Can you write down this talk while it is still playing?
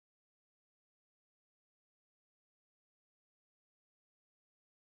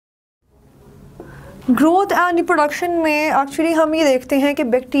Growth and reproduction में actually हम ये देखते हैं कि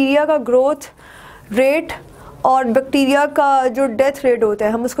बैक्टीरिया का ग्रोथ रेट और बैक्टीरिया का जो डेथ रेट होता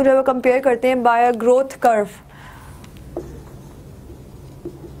है, हम उसको जो है कंपेयर करते हैं बाय अ ग्रोथ कर्व।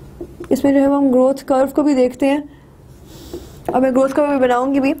 इसमें जो है हम ग्रोथ कर्व को भी देखते हैं, अब मैं ग्रोथ कर्व भी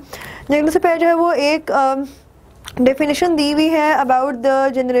बनाऊंगी भी, लेकिन उससे पहले जो है वो एक डेफिनेशन दी हुई है about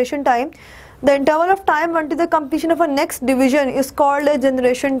the generation time. The interval of time until the completion of a next division is called a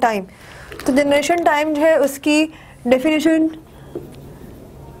generation time। तो जनरेशन टाइम जो है उसकी डेफिनेशन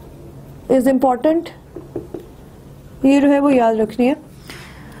इज इम्पॉर्टेंट, ये जो है वो याद रखनी है।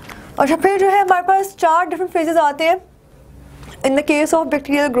 और फिर जो है हमारे पास 4 डिफरेंट फेजेस आते हैं in the case of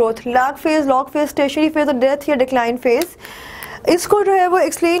bacterial growth, lag phase, log phase, stationary phase और डेथ या डिक्लाइन फेज। इसको जो है वो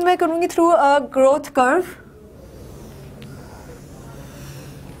एक्सप्लेन मैं करूँगी through a growth curve.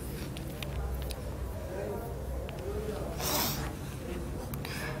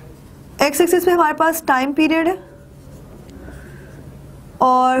 X axis पे हमारे पास टाइम पीरियड है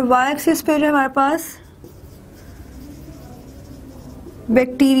और वाई एक्सिस पे जो है हमारे पास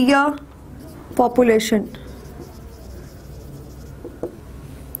बैक्टीरिया पॉपुलेशन,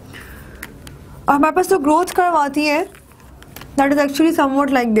 और हमारे पास जो ग्रोथ कर्व आती है that is actually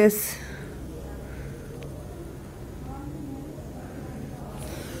somewhat like this.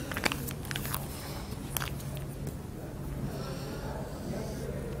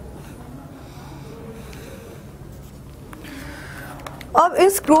 अब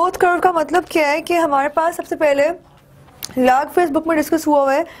इस ग्रोथ कर्व का मतलब क्या है कि हमारे पास सबसे पहले लैग फेज बुक में डिस्कस हुआ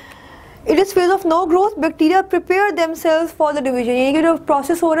हुआ है, it is phase of no growth, bacteria prepare themselves for the division. यानी कि जो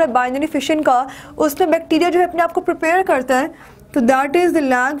प्रोसेस हो रहा है बाइनरी फिशन का, उसमें बैक्टीरिया जो है अपने आप को प्रिपेयर करता है, तो that is the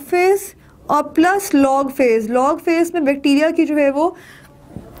lag phase. और plus log phase, log phase में बैक्टीरिया की जो है वो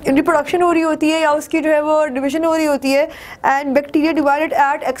रिप्रोडक्शन हो रही होती है या उसकी जो है वो डिवीजन हो रही होती है, and bacteria divided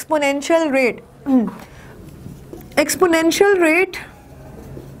eight exponential rate. Exponential rate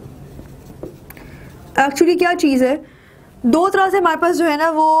actually क्या चीज़ है, 2 तरह से हमारे पास जो है ना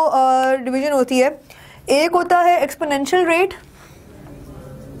वो डिवीजन होती है। एक होता है एक्सपोनेंशियल रेट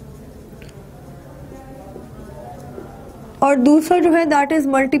और दूसरा जो है that is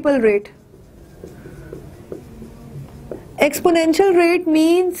multiple rate. Exponential rate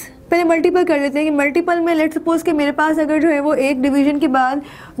means, पहले मल्टीपल कर लेते हैं कि मल्टीपल में लेट सपोज कि मेरे पास अगर जो है वो एक डिवीजन के बाद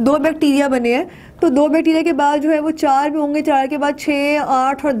 2 बैक्टीरिया बने हैं, तो 2 बैक्टीरिया के बाद जो है वो 4 भी होंगे, 4 के बाद 6,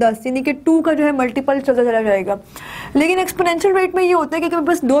 8 और 10, यानी कि 2 का जो है मल्टीपल चलता चला जाएगा। लेकिन एक्सपोनेंशियल रेट में ये होता है कि मेरे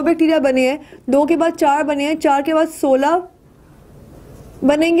पास 2 बैक्टीरिया बने हैं, 2 के बाद 4 बने हैं, 4 के बाद 16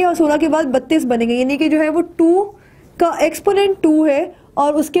 बनेंगे और 16 के बाद 32 बनेंगे, यानी कि जो है वो 2 का एक्सपोनेंट 2 है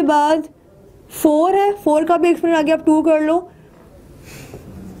और उसके बाद 4 है, 4 का भी एक्सपोनेंट आगे आप 2 कर लो,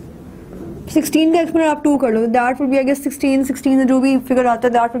 16 का एक्सपोनेंट आप 2 कर लो, that would B I guess 16 जो भी फिगर आता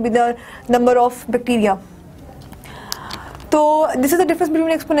है that would be the number of bacteria. तो this is the difference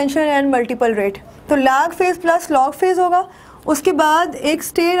between exponential and multiple rate. तो lag phase plus log phase होगा। उसके बाद एक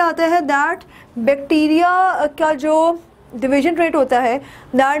स्टेज आता है दैट बैक्टीरिया का जो डिवीजन रेट होता है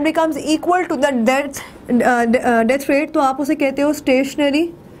that becomes equal to the death rate, तो आप उसे कहते हो स्टेशनरी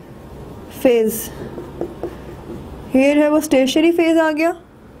फेज। ये जो है वो स्टेशनरी फेज आ गया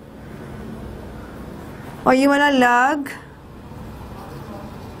और ये वाला लैग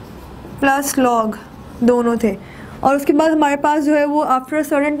प्लस लॉग दोनों थे। और उसके बाद हमारे पास जो है वो after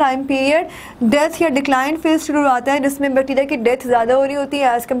certain time period death या डिक्लाइन फेज शुरू आता है, जिसमें बैक्टीरिया की डेथ ज़्यादा हो रही होती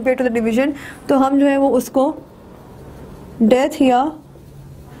है as compare to the division, तो हम जो है वो उसको डेथ या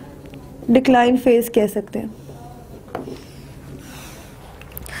डिक्लाइन फेज कह सकते हैं।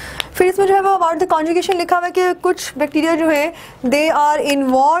 फिर इसमें जो है वो अबाउट द कॉन्जुगेशन लिखा हुआ है कि कुछ बैक्टीरिया जो है they are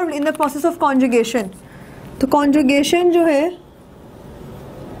involve in the process of conjugation. तो कॉन्जुगेशन जो है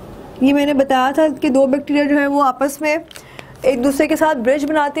ये मैंने बताया था कि 2 बैक्टीरिया जो है वो आपस में एक दूसरे के साथ ब्रिज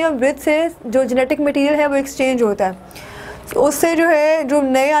बनाते हैं और ब्रिज से जो जेनेटिक मटेरियल है वो एक्सचेंज होता है। तो उससे जो है जो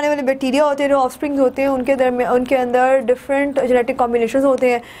नए आने वाले बैक्टीरिया होते हैं, जो ऑफस्प्रिंग्स होते हैं, उनके अंदर डिफरेंट जेनेटिक कॉम्बिनेशंस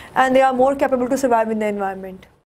होते हैं and they are more capable to survive in the environment.